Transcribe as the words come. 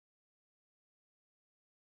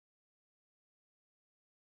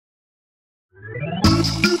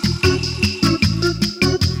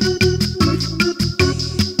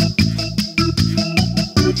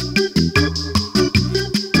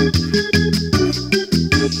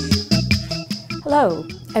Hello,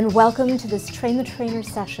 and welcome to this Train the Trainer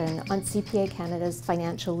session on CPA Canada's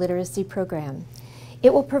Financial Literacy Program.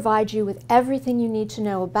 It will provide you with everything you need to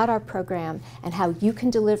know about our program and how you can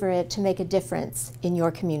deliver it to make a difference in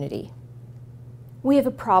your community. We have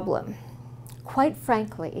a problem. Quite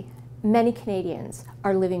frankly, many Canadians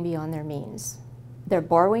are living beyond their means. They're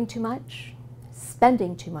borrowing too much,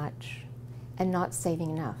 spending too much, and not saving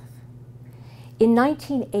enough. In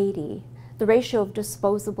 1980, the ratio of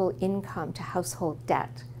disposable income to household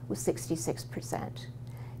debt was 66%.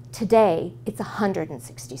 Today, it's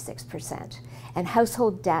 166%, and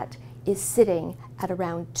household debt is sitting at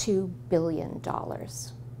around $2 billion.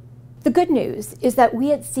 The good news is that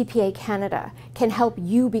we at CPA Canada can help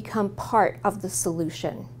you become part of the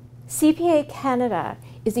solution. CPA Canada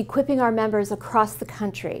is equipping our members across the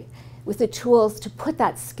country with the tools to put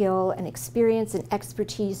that skill and experience and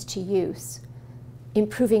expertise to use,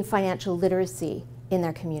 improving financial literacy in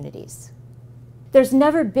their communities. There's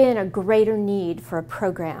never been a greater need for a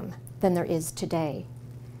program than there is today.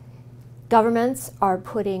 Governments are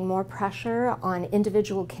putting more pressure on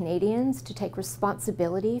individual Canadians to take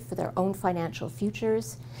responsibility for their own financial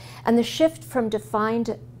futures, and the shift from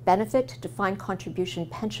defined benefit to defined contribution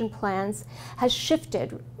pension plans has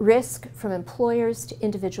shifted risk from employers to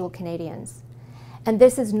individual Canadians. And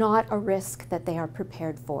this is not a risk that they are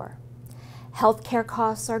prepared for. Healthcare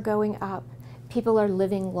costs are going up, people are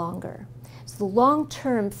living longer. So the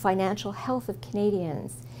long-term financial health of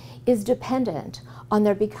Canadians is dependent on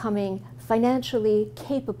their becoming financially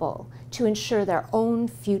capable to ensure their own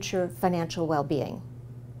future financial well-being.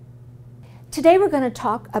 Today we're going to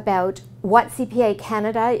talk about what CPA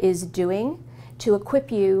Canada is doing to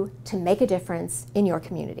equip you to make a difference in your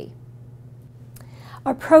community.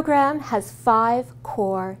 Our program has 5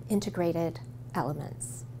 core integrated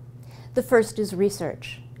elements. The first is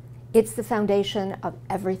research. It's the foundation of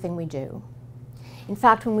everything we do. In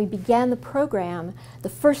fact, when we began the program, the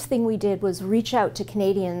first thing we did was reach out to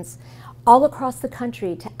Canadians all across the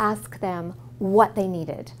country to ask them what they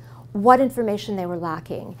needed, what information they were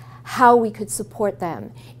lacking, how we could support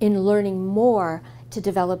them in learning more to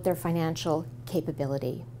develop their financial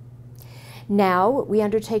capability. Now, we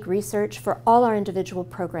undertake research for all our individual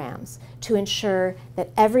programs to ensure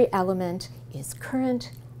that every element is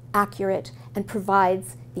current, accurate, and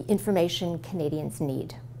provides the information Canadians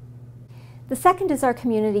need. The second is our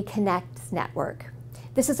Community Connects network.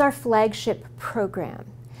 This is our flagship program.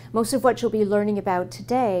 Most of what you'll be learning about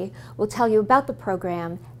today will tell you about the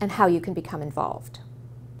program and how you can become involved.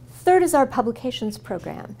 Third is our publications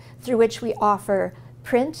program, through which we offer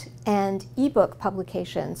print and ebook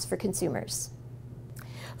publications for consumers.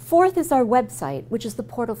 Fourth is our website, which is the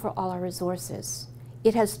portal for all our resources.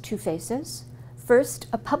 It has 2 faces. First,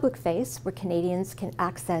 a public face where Canadians can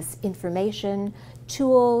access information,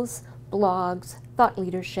 tools, blogs, thought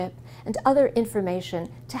leadership, and other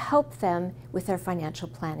information to help them with their financial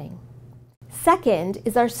planning. Second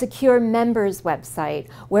is our secure members website,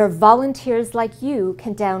 where volunteers like you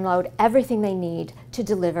can download everything they need to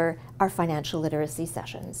deliver our financial literacy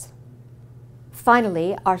sessions.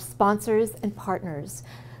 Finally, our sponsors and partners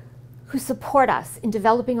who support us in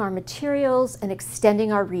developing our materials and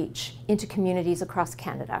extending our reach into communities across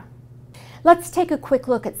Canada. Let's take a quick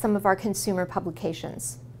look at some of our consumer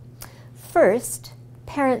publications. First,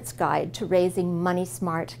 Parents' Guide to Raising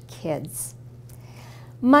Money-Smart Kids.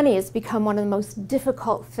 Money has become one of the most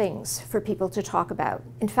difficult things for people to talk about.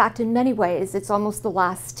 In fact, in many ways, it's almost the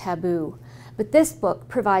last taboo. But this book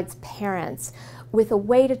provides parents with a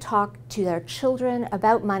way to talk to their children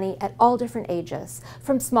about money at all different ages,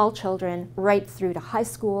 from small children right through to high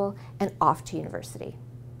school and off to university.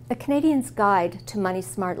 A Canadian's Guide to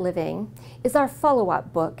Money-Smart Living is our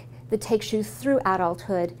follow-up book that takes you through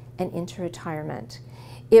adulthood and into retirement.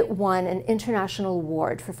 It won an international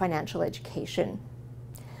award for financial education.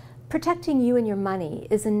 Protecting You and Your Money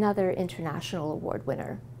is another international award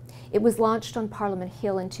winner. It was launched on Parliament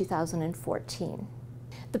Hill in 2014.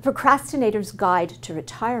 The Procrastinator's Guide to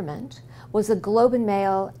Retirement was a Globe and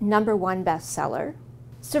Mail #1 bestseller.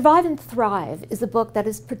 Survive and Thrive is a book that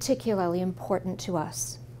is particularly important to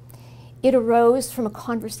us. It arose from a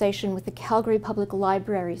conversation with the Calgary Public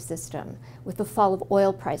Library system with the fall of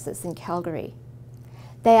oil prices in Calgary.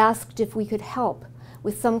 They asked if we could help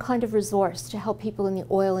with some kind of resource to help people in the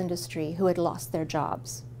oil industry who had lost their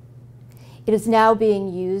jobs. It is now being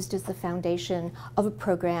used as the foundation of a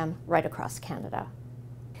program right across Canada.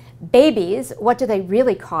 Babies, What Do They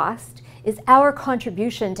Really Cost? Is our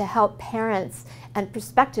contribution to help parents and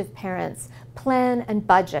prospective parents plan and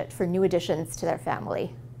budget for new additions to their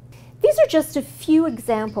family. These are just a few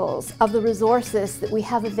examples of the resources that we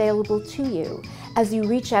have available to you as you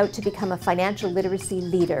reach out to become a financial literacy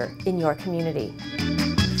leader in your community.